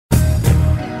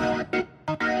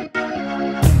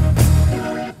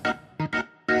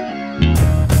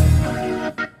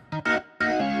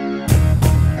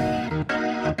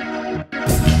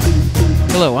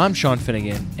Hello, I'm Sean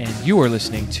Finnegan, and you are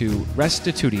listening to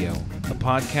Restitutio, a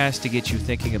podcast to get you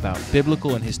thinking about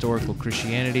biblical and historical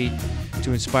Christianity,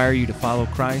 to inspire you to follow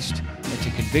Christ, and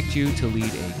to convict you to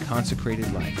lead a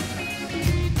consecrated life.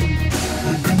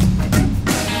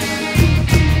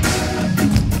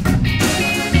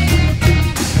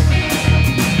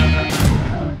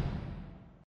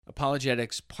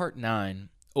 Apologetics Part 9,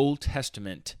 Old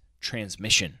Testament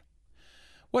Transmission.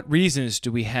 What reasons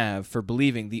do we have for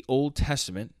believing the Old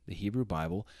Testament, the Hebrew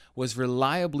Bible, was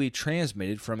reliably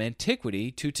transmitted from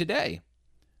antiquity to today?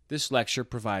 This lecture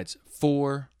provides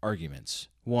 4 arguments.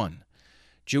 1.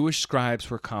 Jewish scribes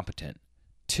were competent.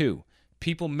 2.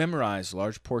 People memorized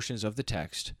large portions of the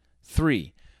text.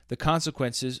 3. The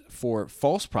consequences for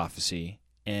false prophecy.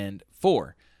 And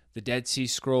 4. The Dead Sea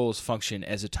Scrolls function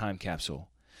as a time capsule.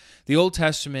 The Old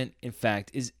Testament, in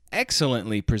fact, is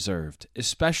excellently preserved,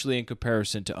 especially in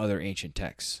comparison to other ancient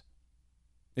texts.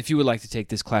 If you would like to take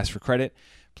this class for credit,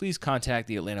 please contact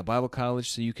the Atlanta Bible College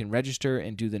so you can register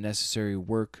and do the necessary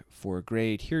work for a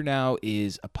grade. Here now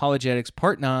is Apologetics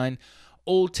Part 9,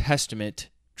 Old Testament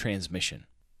Transmission.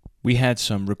 We had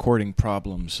some recording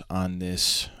problems on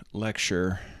this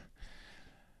lecture.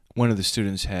 One of the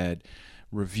students had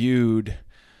reviewed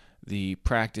the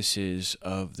practices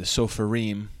of the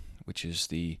Sopharim, which is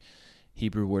the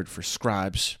Hebrew word for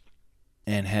scribes,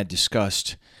 and had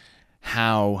discussed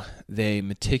how they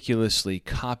meticulously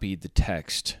copied the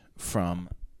text from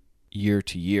year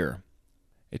to year.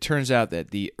 It turns out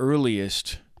that the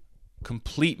earliest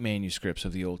complete manuscripts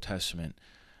of the Old Testament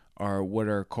are what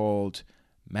are called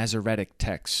Masoretic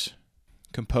texts,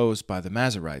 composed by the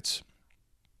Masoretes,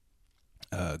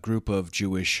 a group of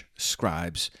Jewish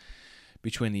scribes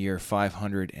between the year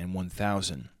 500 and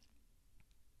 1000.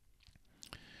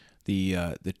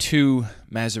 The two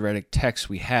Masoretic texts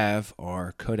we have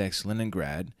are Codex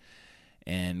Leningrad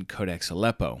and Codex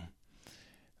Aleppo.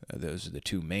 Those are the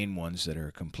two main ones that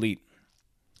are complete.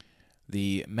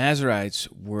 The Masoretes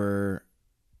were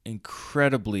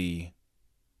incredibly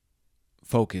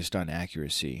focused on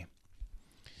accuracy.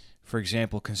 For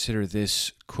example, consider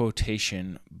this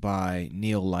quotation by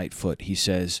Neil Lightfoot. He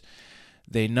says,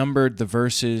 "They numbered the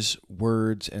verses,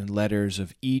 words, and letters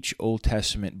of each Old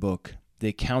Testament book.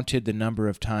 They counted the number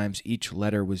of times each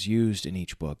letter was used in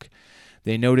each book.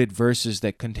 They noted verses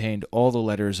that contained all the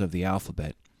letters of the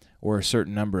alphabet, or a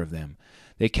certain number of them.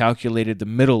 They calculated the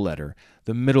middle letter,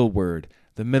 the middle word,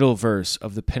 the middle verse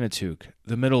of the Pentateuch,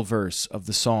 the middle verse of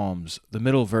the Psalms, the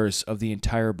middle verse of the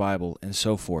entire Bible, and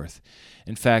so forth.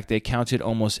 In fact, they counted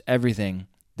almost everything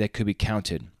that could be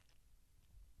counted."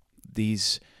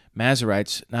 These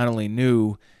Masoretes not only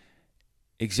knew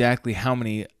exactly how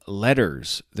many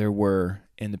letters there were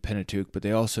in the Pentateuch, but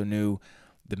they also knew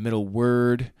the middle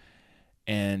word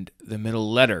and the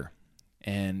middle letter.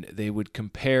 And they would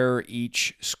compare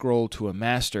each scroll to a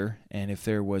master, and if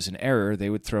there was an error,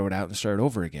 they would throw it out and start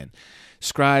over again.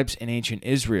 Scribes in ancient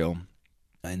Israel,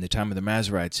 in the time of the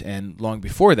Masoretes, and long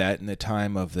before that, in the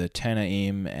time of the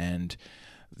Tanaim and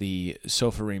the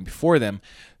Sopharim before them,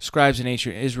 scribes in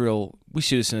ancient Israel, we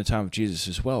see this in the time of Jesus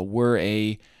as well, were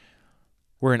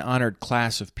an honored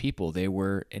class of people. They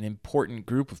were an important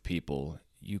group of people.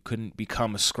 You couldn't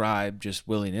become a scribe just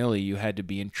willy-nilly. You had to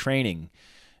be in training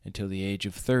until the age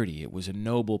of 30. It was a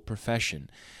noble profession,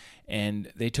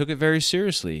 and they took it very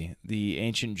seriously. The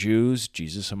ancient Jews,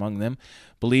 Jesus among them,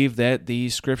 believed that the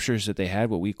scriptures that they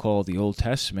had, what we call the Old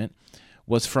Testament,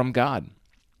 was from God,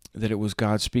 that it was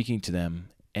God speaking to them,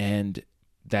 and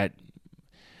that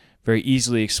very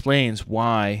easily explains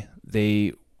why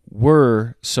they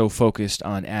were so focused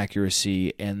on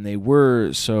accuracy, and they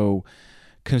were so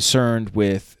concerned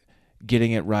with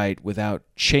getting it right without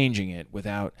changing it,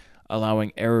 without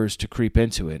allowing errors to creep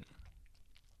into it.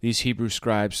 These Hebrew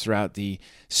scribes throughout the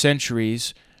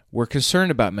centuries were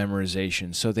concerned about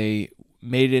memorization, so they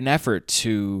made an effort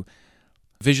to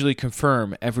visually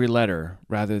confirm every letter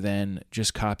rather than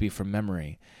just copy from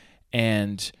memory.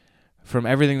 And from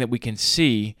everything that we can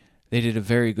see, they did a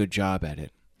very good job at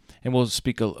it. And we'll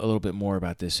speak a little bit more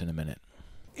about this in a minute.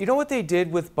 You know what they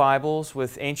did with Bibles,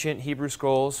 with ancient Hebrew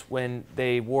scrolls, when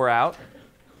they wore out?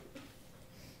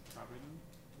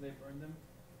 They burned them?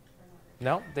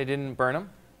 No, they didn't burn them.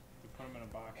 They put them in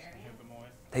a box and hid them away.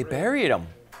 They buried them.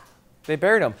 They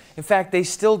buried them. In fact, they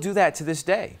still do that to this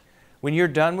day. When you're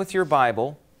done with your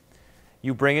Bible,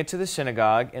 you bring it to the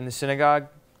synagogue, and the synagogue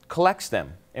collects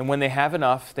them. And when they have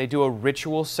enough, they do a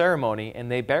ritual ceremony,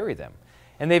 and they bury them.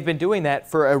 And they've been doing that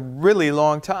for a really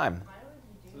long time.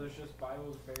 So there's just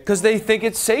Bibles buried? Because they think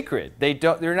it's sacred.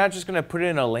 They're not just going to put it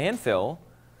in a landfill.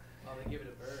 Oh, they give it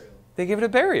a burial. They give it a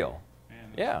burial.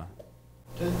 Man, Yeah.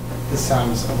 This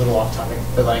sounds a little off topic,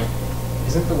 but like,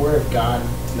 isn't the Word of God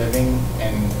living?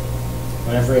 And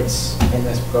whenever it's in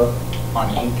this book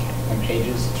on ink and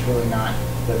pages, it's really not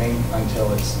living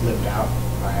until it's lived out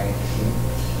by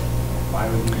why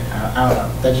would you? I don't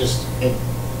know. That just, it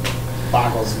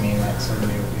boggles me that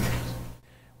somebody would do.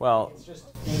 Well, It's just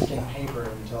ink and paper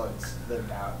until it's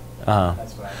lived out.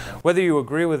 That's what I think. whether you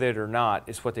agree with it or not,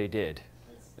 it's what they did.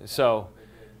 So,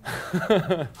 Honorable,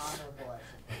 I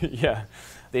think. yeah,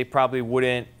 they probably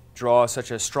wouldn't draw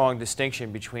such a strong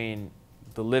distinction between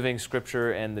the living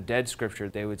Scripture and the dead Scripture.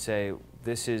 They would say,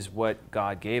 this is what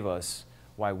God gave us.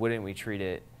 Why wouldn't we treat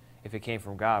it, if it came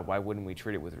from God, why wouldn't we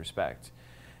treat it with respect?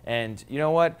 And you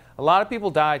know what? A lot of people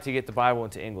died to get the Bible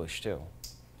into English, too.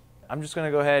 I'm just going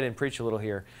to go ahead and preach a little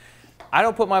here. I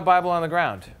don't put my Bible on the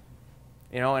ground,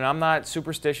 and I'm not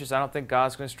superstitious. I don't think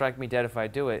God's going to strike me dead if I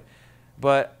do it.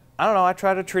 But I don't know, I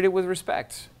try to treat it with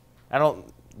respect. I don't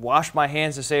wash my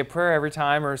hands to say a prayer every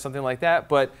time or something like that,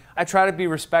 but I try to be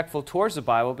respectful towards the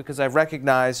Bible because I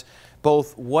recognize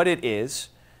both what it is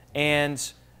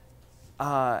and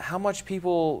how much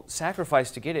people sacrifice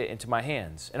to get it into my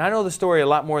hands. And I know the story a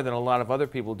lot more than a lot of other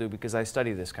people do because I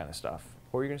study this kind of stuff.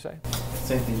 What were you going to say?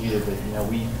 Same thing you did, but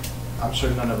I'm sure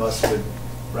none of us would,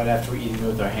 right after we eat it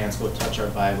with our hands, go touch our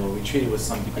Bible. We treat it with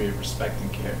some degree of respect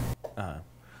and care.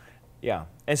 Yeah.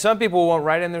 And some people won't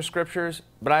write in their scriptures,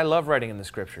 but I love writing in the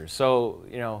scriptures. So,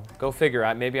 go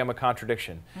figure. Maybe I'm a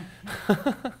contradiction.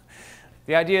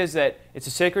 The idea is that it's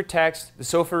a sacred text. The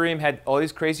Sopharim had all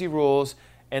these crazy rules,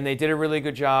 and they did a really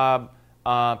good job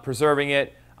preserving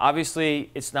it.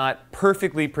 Obviously, it's not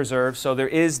perfectly preserved, so there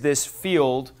is this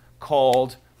field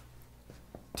called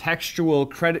textual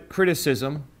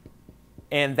criticism,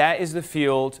 and that is the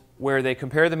field where they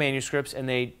compare the manuscripts and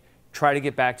they try to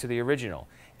get back to the original.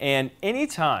 And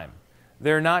anytime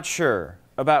they're not sure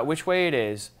about which way it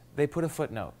is, they put a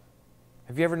footnote.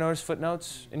 Have you ever noticed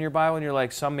footnotes in your Bible and you're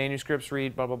like, some manuscripts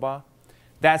read blah, blah, blah?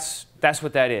 That's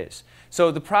what that is.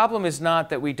 So the problem is not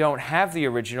that we don't have the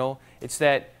original, it's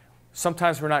that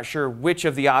sometimes we're not sure which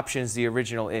of the options the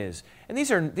original is. And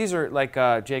these are like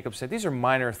Jacob said, these are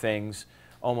minor things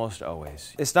almost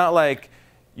always. It's not like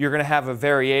you're going to have a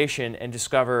variation and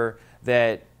discover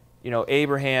that,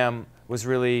 Abraham was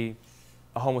really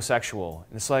a homosexual.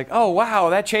 And it's like, oh, wow,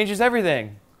 that changes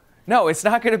everything. No, it's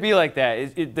not going to be like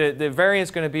that. The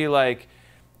variant's going to be like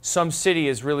some city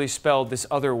is really spelled this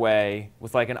other way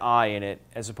with like an I in it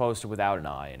as opposed to without an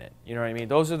I in it. You know what I mean?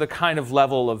 Those are the kind of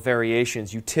level of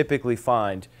variations you typically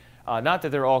find. Not that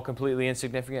they're all completely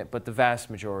insignificant, but the vast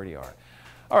majority are.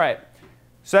 All right,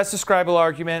 so that's the scribal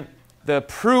argument. The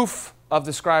proof of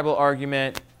the scribal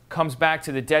argument comes back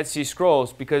to the Dead Sea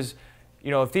Scrolls because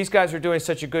if these guys are doing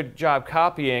such a good job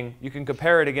copying, you can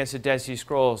compare it against the Dead Sea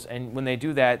Scrolls, and when they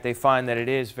do that, they find that it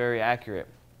is very accurate.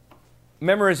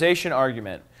 Memorization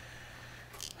argument.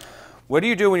 What do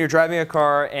you do when you're driving a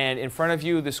car and in front of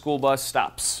you the school bus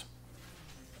stops?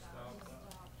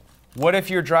 What if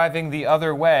you're driving the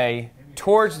other way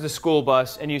towards the school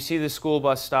bus and you see the school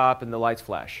bus stop and the lights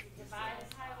flash?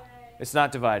 It's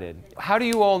not divided. How do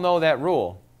you all know that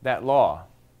rule, that law?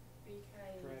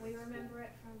 We remember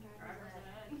it from driver's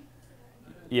ed.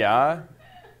 Yeah.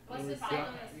 What's the second?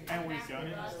 And we've done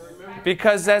it.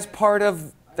 Because that's part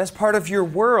of your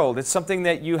world. It's something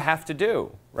that you have to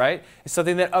do, right? It's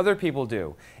something that other people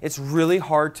do. It's really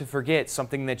hard to forget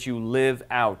something that you live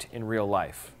out in real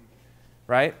life,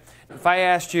 right? If I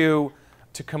asked you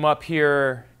to come up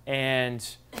here and,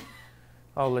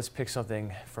 let's pick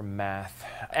something from math.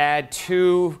 Add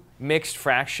 2 mixed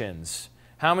fractions.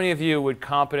 How many of you would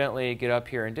competently get up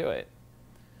here and do it?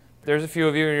 There's a few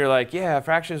of you and you're like, yeah,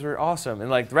 fractions were awesome. And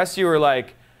like the rest of you are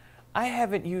like, I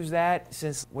haven't used that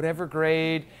since whatever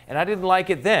grade, and I didn't like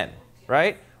it then,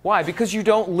 right? Why? Because you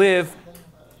don't live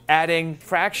adding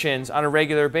fractions on a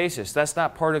regular basis. That's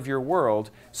not part of your world,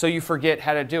 so you forget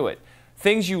how to do it.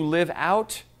 Things you live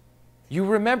out, you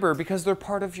remember because they're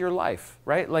part of your life,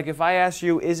 right? Like if I ask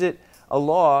you, is it a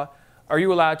law, are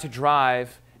you allowed to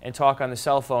drive and talk on the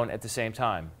cell phone at the same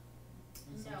time?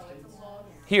 No, it's a law.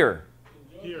 Here.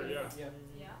 Here,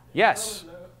 yeah. Yes.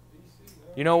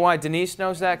 You know why Denise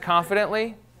knows that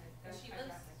confidently?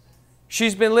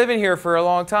 She's been living here for a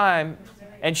long time,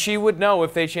 and she would know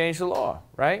if they changed the law,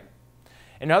 right?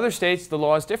 In other states, the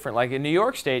law is different. Like in New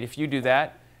York State, if you do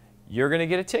that, you're going to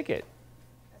get a ticket.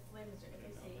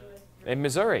 In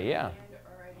Missouri, yeah.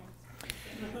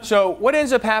 So what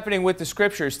ends up happening with the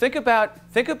scriptures? Think about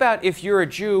if you're a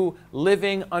Jew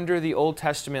living under the Old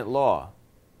Testament law.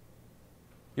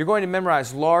 You're going to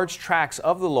memorize large tracts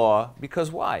of the law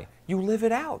because why? You live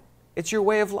it out. It's your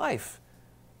way of life.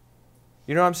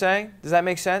 You know what I'm saying? Does that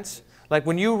make sense? Like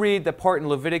when you read the part in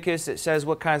Leviticus that says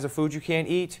what kinds of food you can't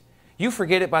eat, you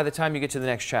forget it by the time you get to the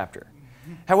next chapter.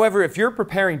 However, if you're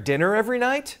preparing dinner every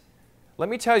night, let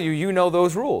me tell you, you know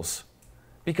those rules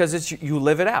because you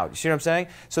live it out. You see what I'm saying?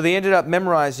 So they ended up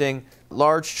memorizing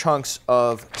large chunks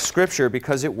of Scripture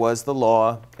because it was the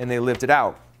law and they lived it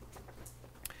out.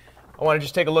 I want to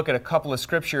just take a look at a couple of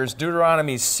scriptures.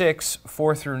 Deuteronomy 6,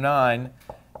 4 through 9,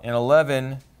 and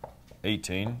 11,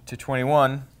 18 to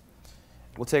 21.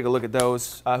 We'll take a look at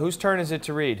those. Whose turn is it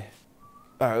to read?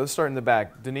 All right, let's start in the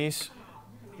back. Denise?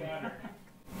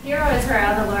 Hear, O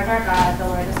Israel, the Lord our God, the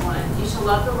Lord is one. You shall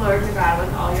love the Lord your God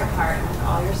with all your heart, and with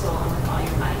all your soul, and with all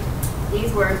your might.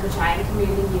 These words which I am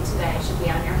commanding you today should be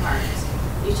on your hearts.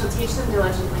 You shall teach them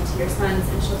diligently to your sons,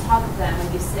 and shall talk of them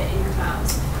when you sit in your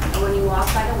house, and when you walk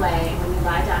by the way, and when you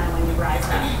lie down, and when you rise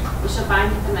up. You shall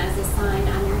bind them as a sign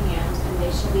on your hand, and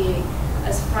they shall be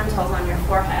as frontals on your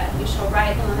forehead. You shall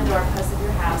write them on the doorposts of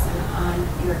your house and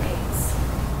on your gates.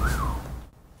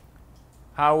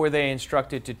 How were they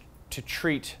instructed to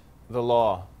treat the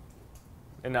law?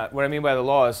 And what I mean by the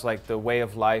law is like the way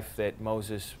of life that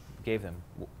Moses gave them.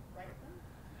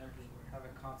 Have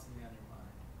it constantly on your mind.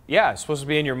 Yeah, it's supposed to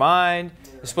be in your mind.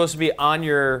 It's supposed to be on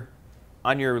your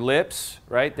lips,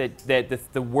 right?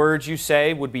 That the words you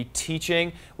say would be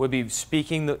teaching, would be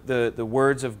speaking the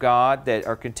words of God that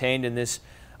are contained in this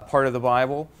part of the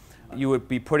Bible. You would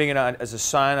be putting it on as a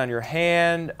sign on your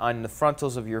hand, on the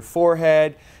frontals of your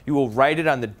forehead. You will write it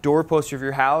on the doorpost of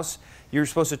your house. You're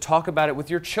supposed to talk about it with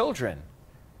your children,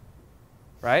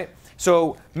 right?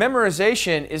 So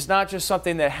memorization is not just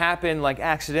something that happened like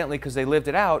accidentally because they lived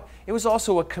it out. It was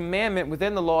also a commandment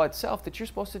within the law itself that you're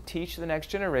supposed to teach the next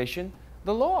generation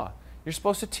the law. You're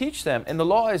supposed to teach them. And the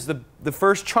law is the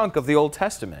first chunk of the Old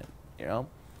Testament, you know.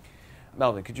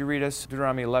 Melvin, could you read us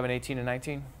Deuteronomy 11, 18, and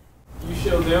 19? You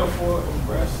shall therefore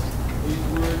impress these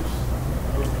words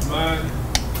of mine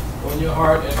on your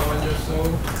heart and on your soul,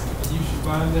 and you shall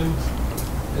bind them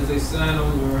as a sign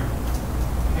on your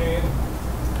hand,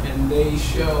 and they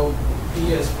shall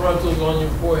be as frontals on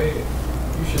your forehead.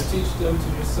 You shall teach them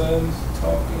to your sons,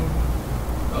 talking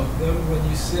of them when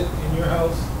you sit in your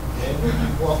house, and when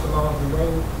you walk along the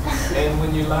road, and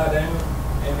when you lie down,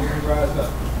 and when you rise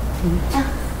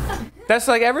up. That's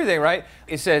like everything, right?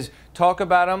 It says, talk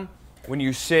about them when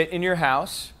you sit in your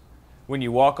house, when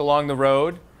you walk along the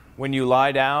road, when you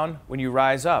lie down, when you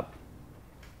rise up.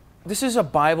 This is a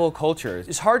Bible culture.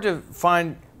 It's hard to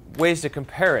find ways to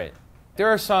compare it. There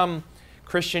are some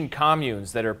Christian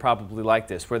communes that are probably like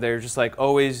this, where they're just like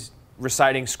always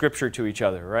reciting scripture to each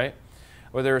other, right?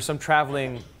 Or there are some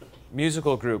traveling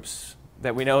musical groups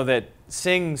that we know that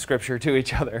sing scripture to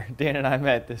each other. Dan and I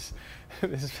met this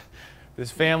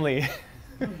family.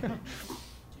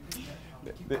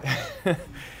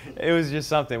 It was just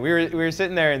something. We were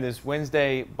sitting there in this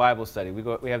Wednesday Bible study.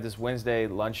 We have this Wednesday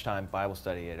lunchtime Bible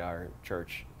study at our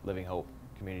church, Living Hope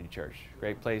Community Church.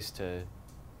 Great place to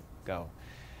go.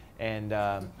 And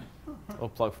a little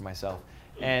plug for myself.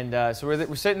 And so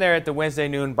we're sitting there at the Wednesday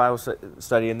noon Bible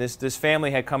study, and this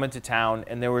family had come into town,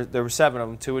 and there were 7 of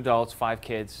them, 2 adults, 5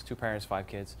 kids, 2 parents, 5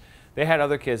 kids. They had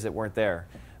other kids that weren't there.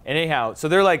 And anyhow, so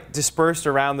they're like dispersed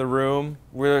around the room.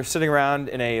 We're sitting around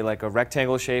in a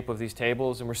rectangle shape of these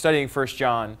tables, and we're studying 1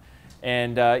 John.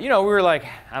 And we were like,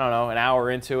 I don't know, an hour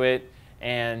into it,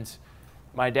 and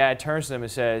my dad turns to them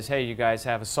and says, "Hey, you guys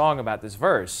have a song about this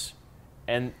verse."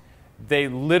 And they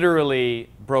literally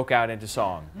broke out into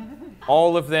song.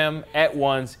 All of them at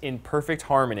once in perfect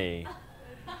harmony.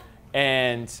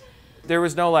 And there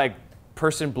was no like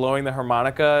person blowing the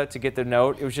harmonica to get the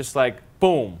note. It was just like,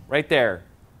 boom, right there,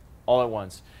 all at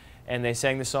once. And they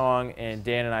sang the song, and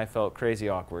Dan and I felt crazy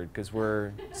awkward because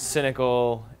we're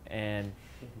cynical and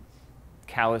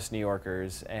callous New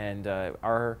Yorkers, and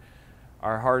our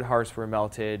hard hearts were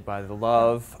melted by the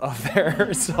love of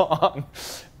their song.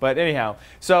 But anyhow,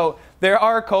 so there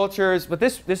are cultures, but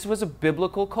this was a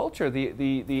biblical culture.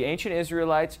 The ancient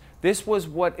Israelites, this was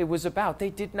what it was about. They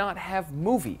did not have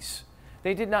movies.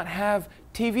 They did not have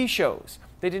TV shows.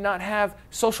 They did not have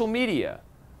social media.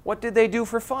 What did they do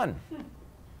for fun?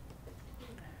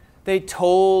 They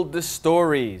told the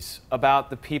stories about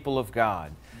the people of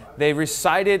God. They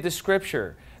recited the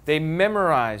Scripture. They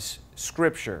memorized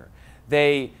Scripture.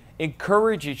 They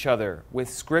encourage each other with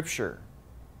Scripture,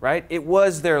 right? It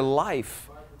was their life.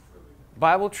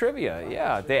 Bible trivia,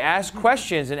 yeah. They asked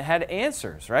questions and it had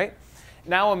answers, right?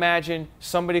 Now imagine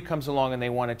somebody comes along and they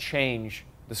want to change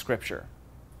the Scripture.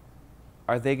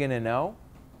 Are they going to know?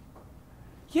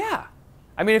 Yeah.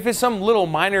 I mean, if it's some little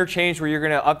minor change where you're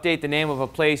going to update the name of a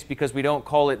place because we don't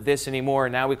call it this anymore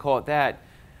and now we call it that,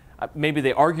 maybe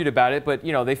they argued about it, but,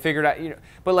 they figured out,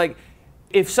 but like,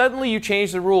 if suddenly you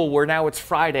change the rule where now it's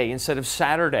Friday instead of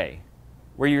Saturday,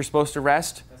 where you're supposed to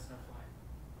rest,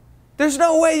 there's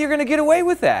no way you're going to get away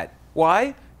with that.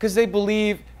 Why? Because they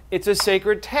believe it's a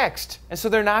sacred text. And so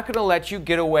they're not going to let you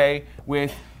get away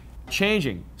with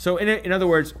changing. So in other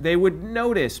words, they would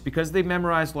notice, because they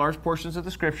memorized large portions of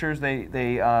the scriptures, they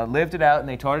lived it out and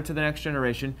they taught it to the next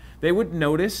generation, they would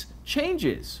notice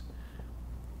changes.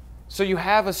 So you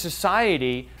have a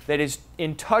society that is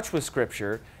in touch with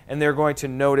Scripture, and they're going to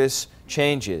notice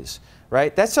changes,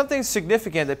 right? That's something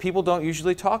significant that people don't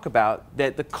usually talk about,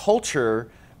 that the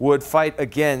culture would fight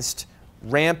against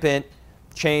rampant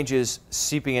changes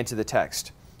seeping into the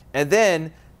text. And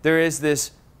then there is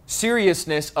this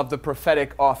seriousness of the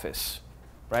prophetic office,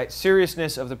 right?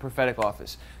 Seriousness of the prophetic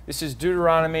office. This is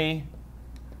Deuteronomy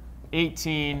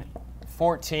 18,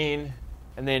 14,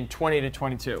 and then 20 to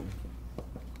 22.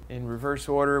 In reverse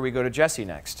order, we go to Jesse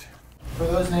next. For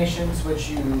those nations which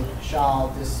you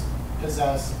shall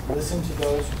dispossess, listen to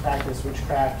those who practice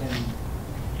witchcraft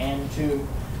and to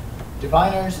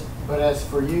diviners, but as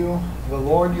for you, the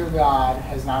Lord your God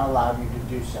has not allowed you to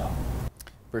do so.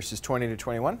 Verses 20 to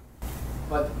 21.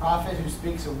 But the prophet who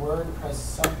speaks a word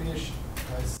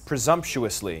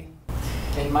presumptuously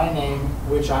in my name,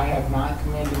 which I have not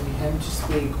commanded him to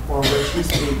speak, or which he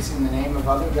speaks in the name of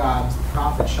other gods, the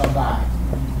prophet shall die.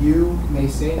 You may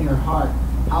say in your heart,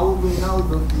 how will we know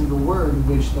the word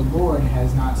which the Lord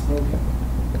has not spoken?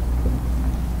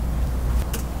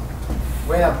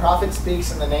 When a prophet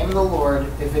speaks in the name of the Lord,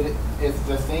 if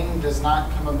the thing does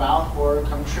not come about or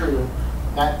come true,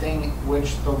 that thing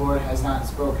which the Lord has not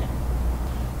spoken,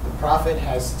 the prophet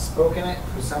has spoken it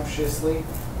presumptuously,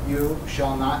 you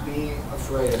shall not be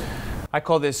afraid. I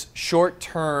call this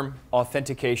short-term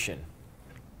authentication.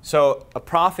 So a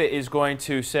prophet is going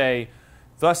to say,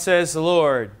 thus says the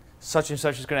Lord, such and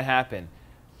such is going to happen.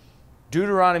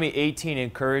 Deuteronomy 18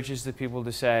 encourages the people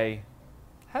to say,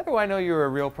 how do I know you're a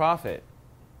real prophet?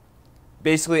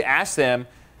 Basically ask them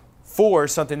for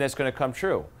something that's going to come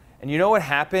true. And you know what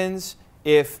happens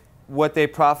if what they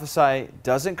prophesy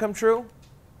doesn't come true?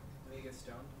 They get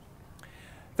stoned.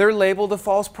 They're labeled a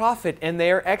false prophet, and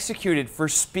they are executed for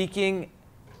speaking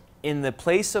in the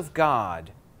place of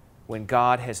God when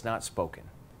God has not spoken.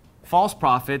 False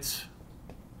prophets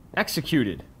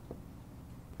executed,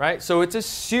 right? So it's a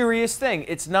serious thing.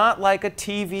 It's not like a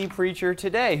TV preacher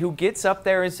today who gets up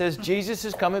there and says, Jesus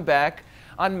is coming back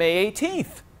on May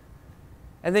 18th.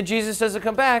 And then Jesus doesn't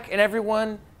come back, and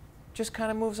everyone just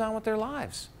kind of moves on with their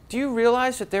lives. Do you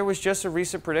realize that there was just a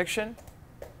recent prediction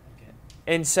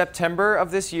in September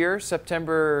of this year?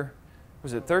 September,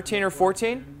 was it 13 or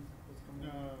 14?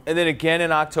 And then again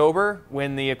in October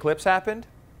when the eclipse happened.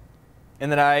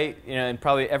 And then I, and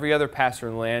probably every other pastor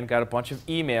in the land got a bunch of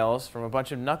emails from a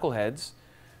bunch of knuckleheads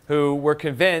who were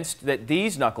convinced that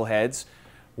these knuckleheads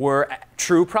were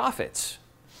true prophets.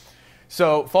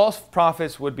 So false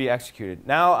prophets would be executed.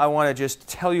 Now I want to just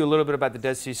tell you a little bit about the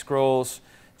Dead Sea Scrolls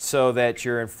so that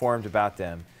you're informed about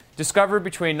them. Discovered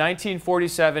between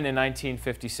 1947 and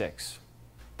 1956.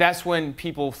 That's when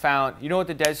people found, you know what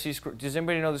the Dead Sea Scrolls, does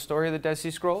anybody know the story of the Dead Sea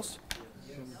Scrolls?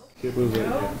 They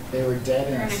were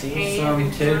dead in the sea.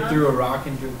 Some kid threw a rock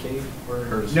into a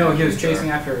cave. No, he was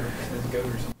chasing after a goat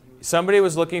or something. Somebody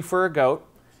was looking for a goat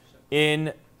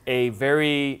in a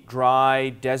very dry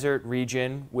desert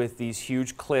region with these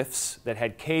huge cliffs that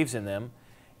had caves in them,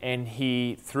 and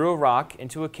he threw a rock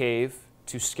into a cave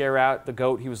to scare out the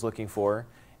goat he was looking for,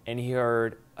 and he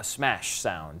heard a smash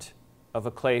sound of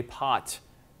a clay pot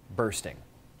bursting,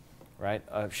 right,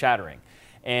 shattering.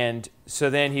 And so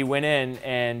then he went in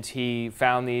and he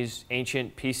found these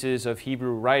ancient pieces of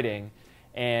Hebrew writing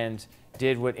and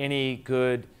did what any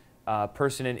good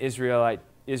person in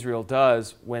Israel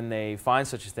does when they find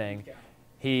such a thing.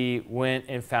 He went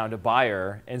and found a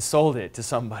buyer and sold it to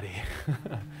somebody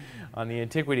on the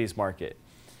antiquities market.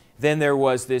 Then there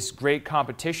was this great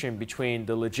competition between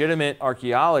the legitimate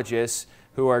archaeologists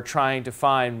who are trying to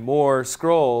find more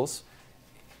scrolls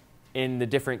in the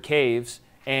different caves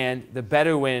and the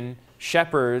Bedouin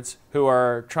shepherds who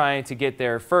are trying to get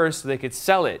there first so they could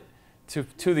sell it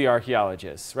to the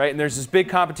archaeologists, right? And there's this big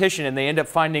competition, and they end up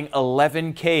finding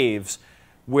 11 caves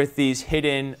with these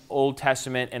hidden Old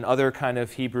Testament and other kind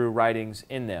of Hebrew writings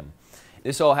in them.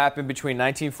 This all happened between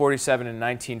 1947 and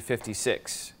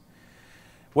 1956.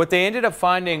 What they ended up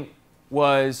finding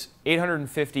was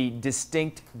 850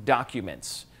 distinct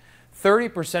documents.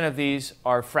 30% of these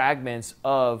are fragments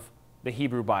of the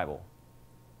Hebrew Bible,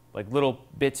 like little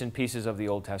bits and pieces of the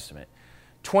Old Testament.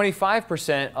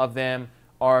 25% of them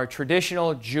are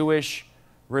traditional Jewish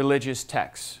religious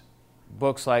texts,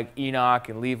 books like Enoch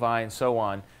and Levi and so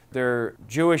on, They're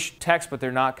Jewish texts, but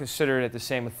they're not considered at the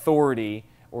same authority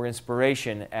or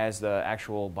inspiration as the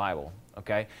actual Bible.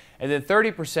 Okay? And then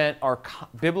 30% are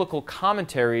biblical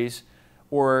commentaries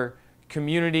or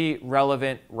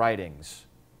community-relevant writings.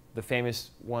 The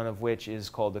famous one of which is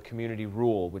called the Community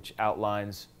Rule, which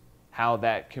outlines how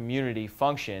that community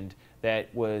functioned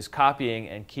that was copying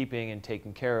and keeping and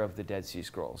taking care of the Dead Sea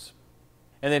Scrolls.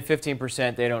 And then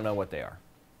 15%, they don't know what they are.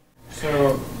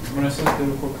 So, when it says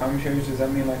biblical commentaries, does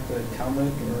that mean like the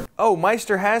Talmud? Or? Oh,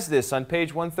 Meister has this on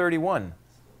page 131.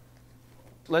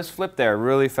 Let's flip there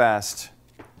really fast.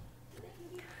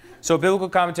 So biblical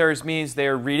commentaries means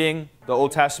they're reading the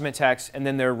Old Testament text and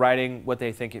then they're writing what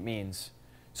they think it means.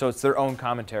 So it's their own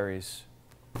commentaries.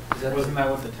 Wasn't that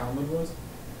what the Talmud was?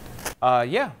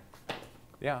 Yeah.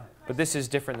 Yeah. But this is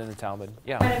different than the Talmud.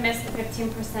 Yeah. I'm going to miss the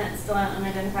 15% still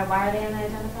unidentified. Why are they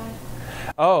unidentified?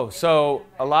 Oh, so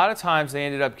a lot of times they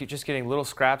ended up just getting little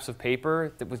scraps of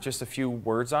paper with just a few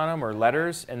words on them or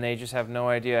letters, and they just have no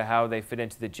idea how they fit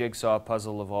into the jigsaw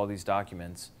puzzle of all these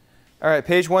documents. All right,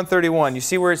 page 131. You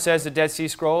see where it says the Dead Sea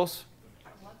Scrolls?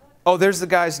 Oh, there's the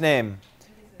guy's name.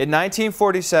 In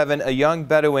 1947, a young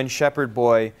Bedouin shepherd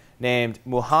boy named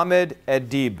Muhammad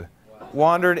Edib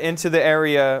wandered into the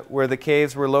area where the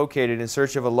caves were located in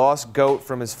search of a lost goat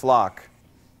from his flock.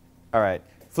 All right.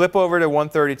 Flip over to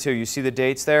 132. You see the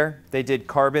dates there? They did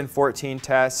carbon-14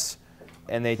 tests,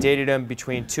 and they dated them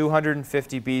between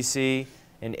 250 BC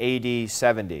and AD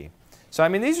 70. So, I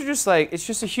mean, these are just like, it's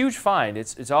just a huge find.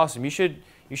 It's awesome. You should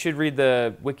read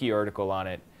the wiki article on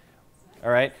it.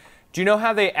 All right? Do you know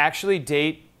how they actually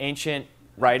date ancient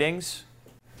writings?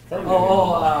 Like the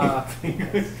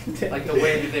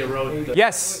way that they wrote.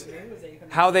 Yes.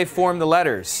 How they form the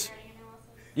letters.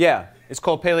 Yeah. It's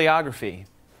called paleography.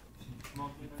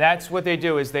 That's what they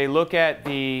do, is they look at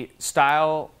the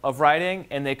style of writing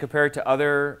and they compare it to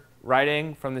other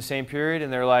writing from the same period,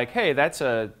 and they're like, hey, that's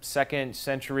a 2nd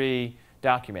century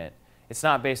document. It's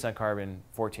not based on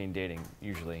carbon-14 dating,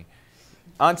 usually.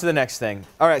 On to the next thing.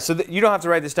 All right, so you don't have to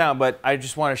write this down, but I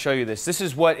just want to show you this. This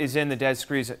is what is in the Dead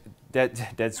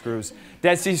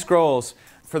Sea Scrolls.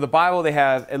 For the Bible, they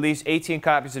have at least 18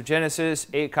 copies of Genesis,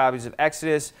 8 copies of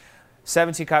Exodus,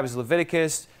 17 copies of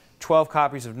Leviticus, 12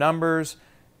 copies of Numbers,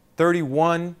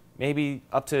 31, maybe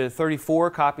up to 34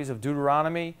 copies of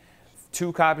Deuteronomy,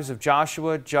 2 copies of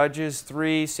Joshua, Judges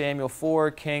 3, Samuel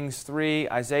 4, Kings 3,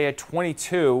 Isaiah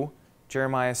 22,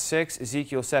 Jeremiah 6,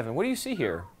 Ezekiel 7. What do you see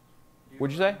here?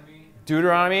 What'd you say?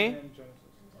 Deuteronomy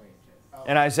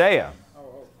and Isaiah.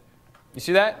 You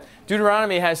see that?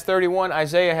 Deuteronomy has 31,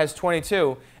 Isaiah has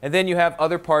 22, and then you have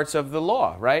other parts of the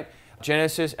law, right?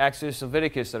 Genesis, Exodus,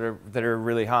 Leviticus that are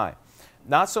really high.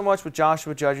 Not so much with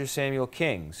Joshua, Judges, Samuel,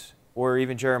 Kings, or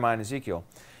even Jeremiah and Ezekiel.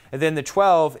 And then the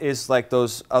 12 is like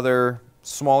those other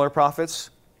smaller prophets,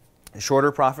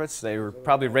 shorter prophets. They were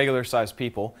probably regular-sized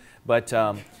people. But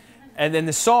and then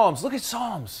the Psalms. Look at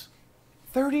Psalms.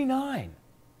 39.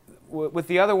 With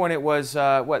the other one, it was,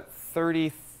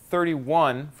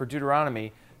 31 for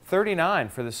Deuteronomy, 39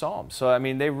 for the Psalms. So, I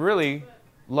mean, they really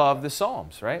love the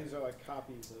Psalms, right? These are like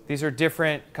copies of... These are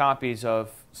different copies of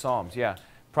Psalms, yeah.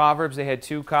 Proverbs, they had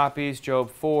 2 copies. Job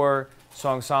 4,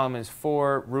 Song of Solomon is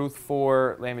 4, Ruth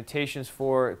 4, Lamentations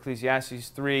 4, Ecclesiastes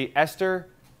 3. Esther,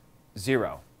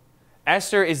 0.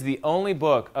 Esther is the only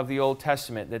book of the Old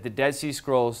Testament that the Dead Sea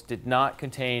Scrolls did not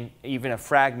contain even a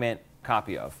fragment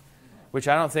copy of, which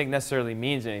I don't think necessarily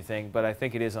means anything, but I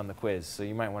think it is on the quiz, so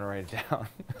you might want to write it down.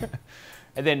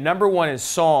 And then number 1 is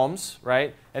Psalms,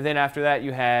 right? And then after that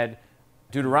you had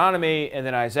Deuteronomy and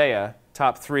then Isaiah,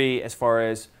 top 3 as far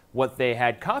as what they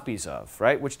had copies of,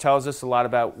 right? Which tells us a lot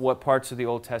about what parts of the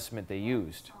Old Testament they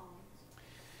used.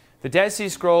 The Dead Sea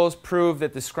Scrolls prove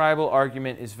that the scribal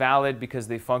argument is valid because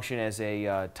they function as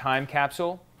a time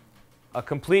capsule. A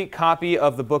complete copy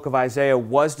of the book of Isaiah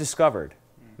was discovered.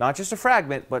 Not just a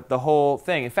fragment, but the whole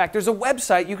thing. In fact, there's a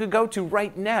website you could go to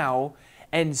right now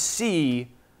and see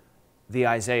the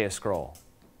Isaiah scroll.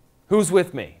 Who's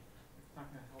with me?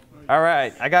 All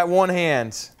right, I got one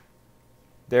hand.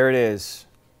 There it is.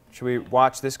 Should we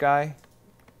watch this guy?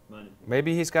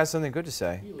 Maybe he's got something good to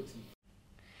say.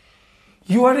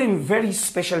 You are in a very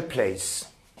special place.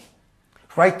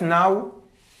 Right now,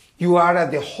 you are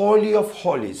at the Holy of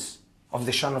Holies of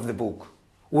the Son of the Book,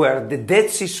 where the Dead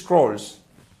Sea Scrolls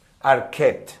are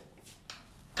kept.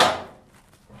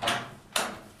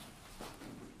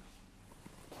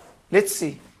 Let's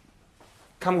see.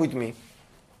 Come with me.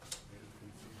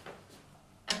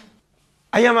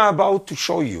 I am about to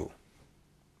show you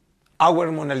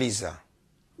our Mona Lisa.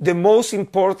 The most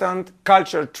important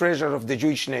cultural treasure of the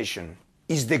Jewish nation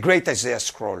is the Great Isaiah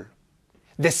Scroll,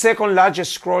 the second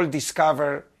largest scroll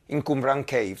discovered in Qumran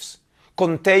caves,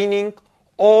 containing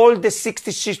all the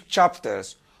 66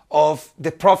 chapters of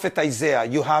the prophet Isaiah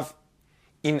you have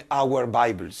in our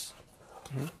Bibles.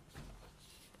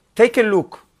 Take a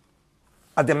look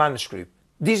at the manuscript.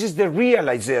 This is the real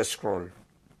Isaiah scroll.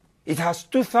 It has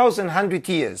 2,100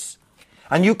 years,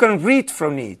 and you can read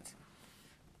from it.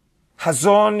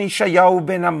 Hazon Ishayahu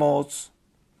ben Amos,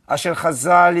 Asher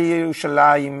Chazal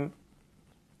Yerushalayim,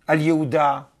 Al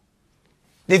Yehuda.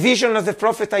 The vision of the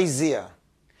prophet Isaiah,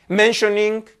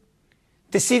 mentioning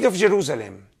the city of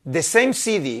Jerusalem, the same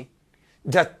city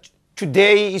that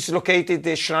today is located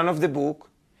the shrine of the book,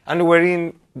 and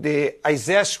wherein the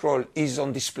Isaiah scroll is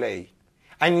on display.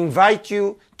 I invite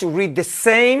you to read the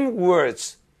same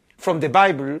words from the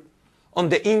Bible on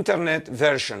the internet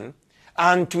version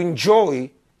and to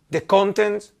enjoy the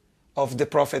content of the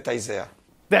prophet Isaiah.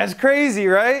 That's crazy,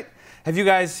 right? Have you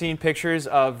guys seen pictures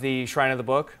of the Shrine of the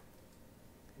Book?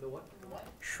 The what?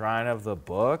 Shrine of the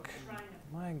Book?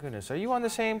 My goodness, are you on the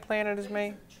same planet as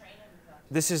me?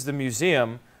 This is the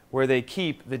museum where they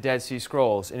keep the Dead Sea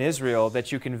Scrolls in Israel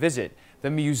that you can visit. The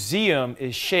museum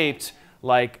is shaped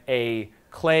like a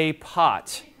clay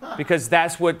pot because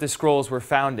that's what the scrolls were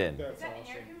found in.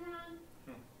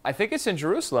 I think it's in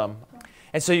Jerusalem.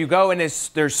 And so you go and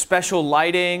there's special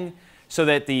lighting so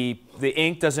that the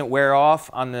ink doesn't wear off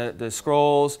on the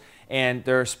scrolls, and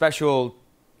there are special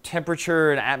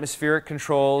temperature and atmospheric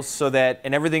controls so that,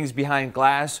 and everything's behind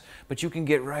glass, but you can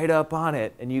get right up on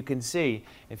it and you can see.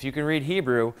 If you can read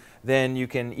Hebrew, then you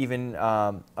can even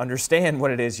understand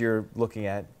what it is you're looking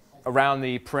at. Around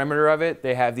the perimeter of it,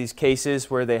 they have these cases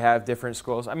where they have different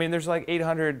scrolls. I mean, there's like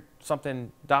 800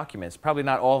 something documents, probably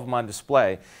not all of them on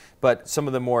display, but some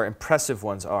of the more impressive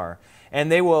ones are.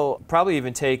 And they will probably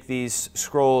even take these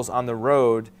scrolls on the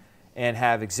road and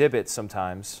have exhibits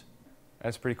sometimes.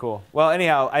 That's pretty cool. Well,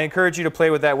 anyhow, I encourage you to play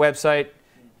with that website.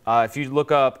 If you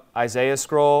look up Isaiah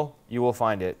scroll, you will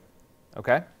find it.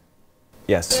 Okay?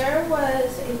 Yes? There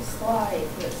was a slide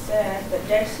that said that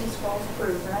Dead Sea Scrolls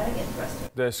prove, and I think it's interesting.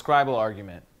 The scribal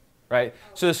argument, right?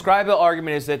 So the scribal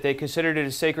argument is that they considered it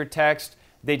a sacred text.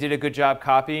 They did a good job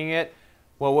copying it.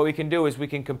 Well, what we can do is we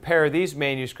can compare these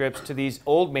manuscripts to these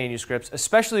old manuscripts,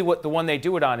 especially the one they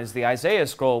do it on is the Isaiah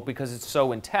scroll because it's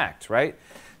so intact, right?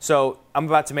 So I'm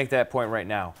about to make that point right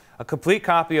now. A complete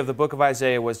copy of the book of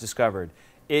Isaiah was discovered.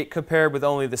 It compared with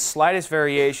only the slightest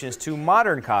variations to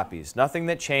modern copies, nothing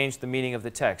that changed the meaning of the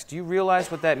text. Do you realize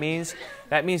what that means?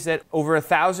 That means that over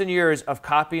 1,000 years of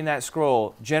copying that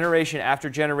scroll, generation after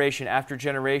generation after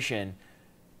generation,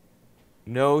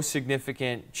 no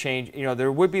significant change. You know,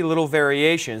 there would be little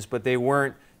variations, but they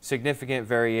weren't significant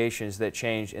variations that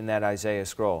changed in that Isaiah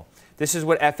scroll. This is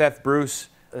what F.F. Bruce,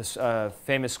 a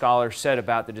famous scholar, said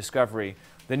about the discovery.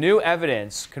 The new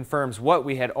evidence confirms what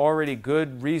we had already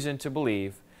good reason to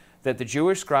believe, that the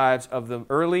Jewish scribes of the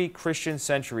early Christian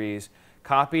centuries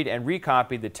copied and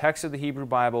recopied the text of the Hebrew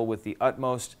Bible with the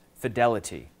utmost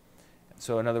fidelity.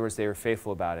 So in other words, they were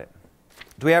faithful about it.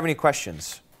 Do we have any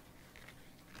questions?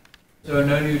 So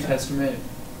no New Testament,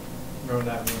 no,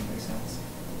 that wouldn't make sense.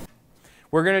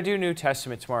 We're going to do New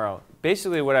Testament tomorrow.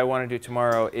 Basically what I want to do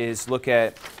tomorrow is look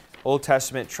at Old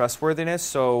Testament trustworthiness.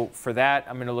 So for that,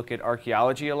 I'm going to look at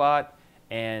archaeology a lot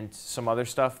and some other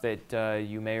stuff that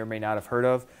you may or may not have heard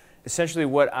of. Essentially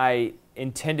what I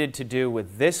intended to do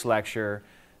with this lecture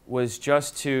was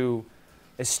just to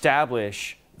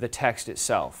establish the text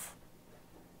itself.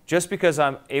 Just because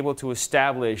I'm able to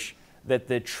establish that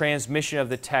the transmission of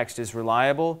the text is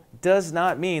reliable does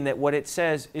not mean that what it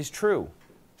says is true,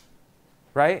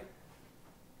 right?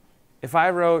 If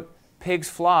I wrote pigs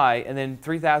fly and then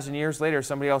 3,000 years later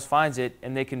somebody else finds it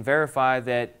and they can verify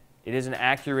that it is an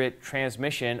accurate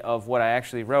transmission of what I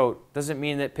actually wrote, doesn't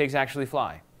mean that pigs actually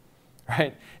fly, right?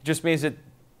 It just means that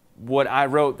what I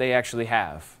wrote they actually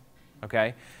have,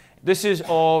 okay? This is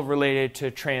all related to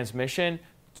transmission.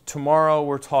 Tomorrow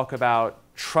we'll talk about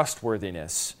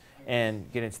trustworthiness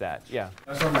and get into that. Yeah.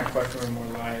 That's where my question would more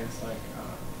lie. It's like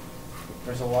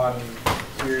there's a lot of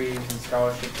theories and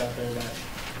scholarships out there that,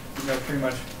 you know, pretty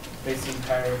much base the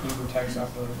entire Hebrew text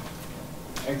off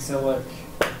of exilic,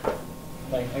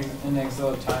 in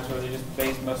exilic times, where they just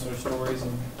base most of their stories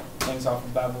and things off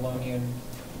of Babylonian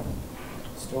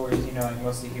stories. You know, like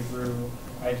most of the Hebrew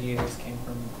ideas came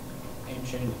from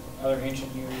other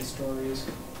ancient Near East stories.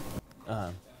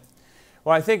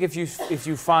 Well, I think if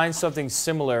you find something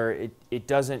similar, it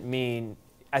doesn't mean,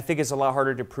 I think it's a lot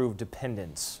harder to prove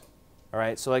dependence. All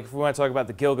right, so like if we want to talk about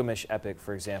the Gilgamesh epic,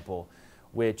 for example,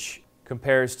 which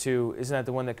compares to, isn't that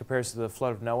the one that compares to the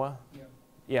flood of Noah? Yeah.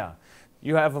 Yeah.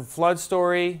 You have a flood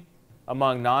story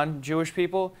among non-Jewish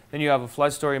people, then you have a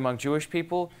flood story among Jewish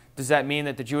people. Does that mean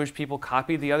that the Jewish people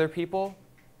copied the other people?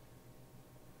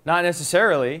 Not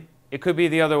necessarily. It could be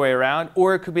the other way around,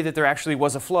 or it could be that there actually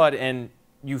was a flood and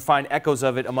you find echoes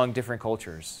of it among different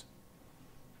cultures.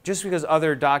 Just because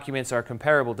other documents are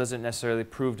comparable doesn't necessarily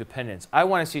prove dependence. I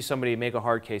want to see somebody make a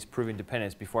hard case proving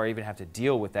dependence before I even have to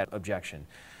deal with that objection.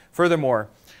 Furthermore,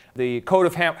 the Code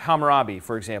of Hammurabi,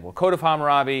 for example. Code of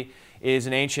Hammurabi is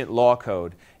an ancient law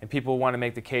code, and people want to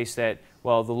make the case that,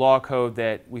 well, the law code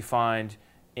that we find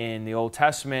in the Old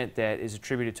Testament that is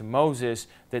attributed to Moses,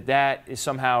 that is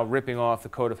somehow ripping off the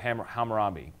Code of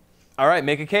Hammurabi. All right,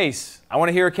 make a case. I want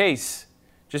to hear a case.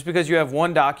 Just because you have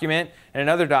one document and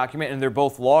another document and they're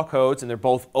both law codes and they're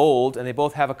both old and they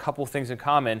both have a couple things in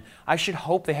common, I should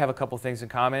hope they have a couple things in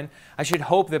common. I should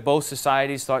hope that both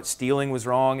societies thought stealing was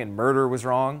wrong and murder was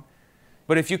wrong.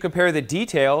 But if you compare the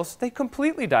details, they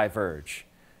completely diverge.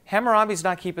 Hammurabi's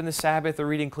not keeping the Sabbath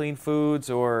or eating clean foods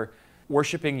or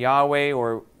worshiping Yahweh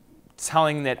or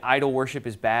telling that idol worship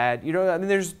is bad. You know, I mean,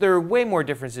 there are way more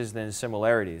differences than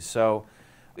similarities. So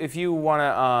if you want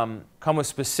to come with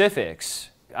specifics,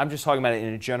 I'm just talking about it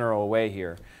in a general way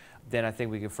here, then I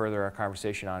think we can further our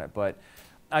conversation on it. But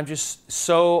I'm just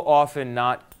so often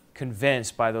not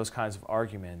convinced by those kinds of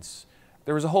arguments.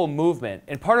 There was a whole movement,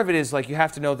 and part of it is like you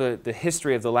have to know the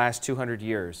history of the last 200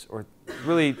 years, or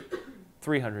really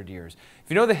 300 years.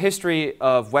 If you know the history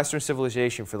of Western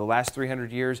civilization for the last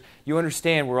 300 years, you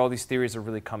understand where all these theories are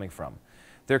really coming from.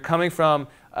 They're coming from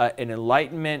an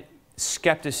Enlightenment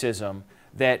skepticism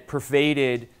that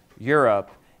pervaded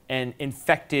Europe and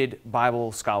infected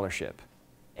Bible scholarship.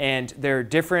 And there are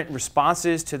different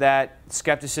responses to that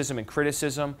skepticism and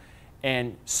criticism.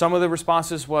 And some of the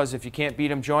responses was, if you can't beat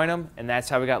them, join them. And that's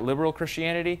how we got liberal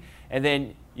Christianity. And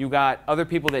then you got other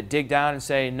people that dig down and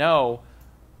say, no,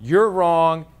 you're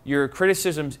wrong, your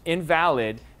criticism's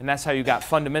invalid. And that's how you got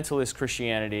fundamentalist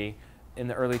Christianity in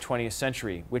the early 20th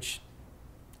century, which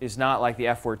is not like the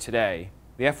F word today.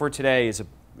 The F word today is,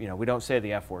 we don't say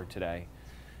the F word today.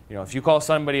 If you call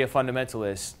somebody a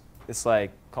fundamentalist, it's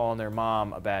like calling their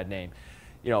mom a bad name.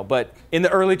 But in the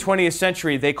early 20th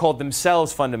century, they called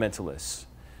themselves fundamentalists,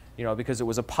 because it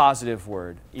was a positive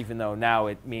word, even though now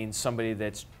it means somebody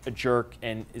that's a jerk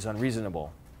and is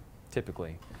unreasonable,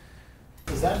 typically.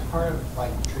 Is that part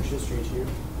of church history too?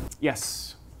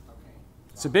 Yes. Okay.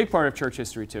 It's a big part of church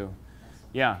history too.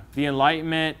 Yeah, the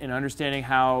Enlightenment and understanding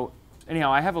how,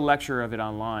 anyhow, I have a lecture of it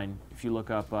online. If you look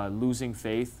up Losing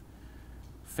Faith,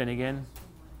 Finnegan.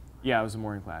 Yeah, it was a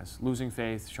morning class. Losing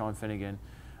Faith, Sean Finnegan.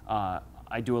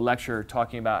 I do a lecture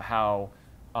talking about how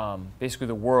basically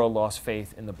the world lost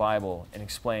faith in the Bible and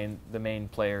explain the main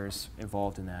players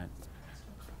involved in that.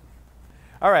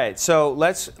 All right, so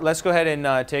let's go ahead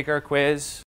and take our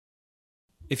quiz.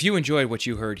 If you enjoyed what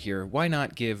you heard here, why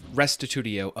not give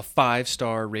Restitutio a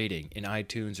 5-star rating in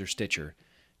iTunes or Stitcher?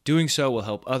 Doing so will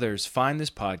help others find this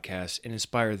podcast and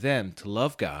inspire them to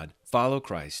love God, follow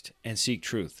Christ, and seek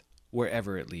truth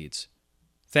wherever it leads.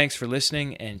 Thanks for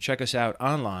listening, and check us out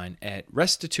online at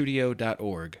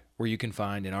restitutio.org, where you can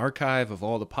find an archive of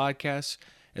all the podcasts,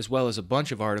 as well as a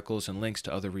bunch of articles and links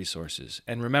to other resources.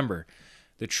 And remember,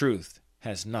 the truth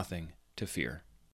has nothing to fear.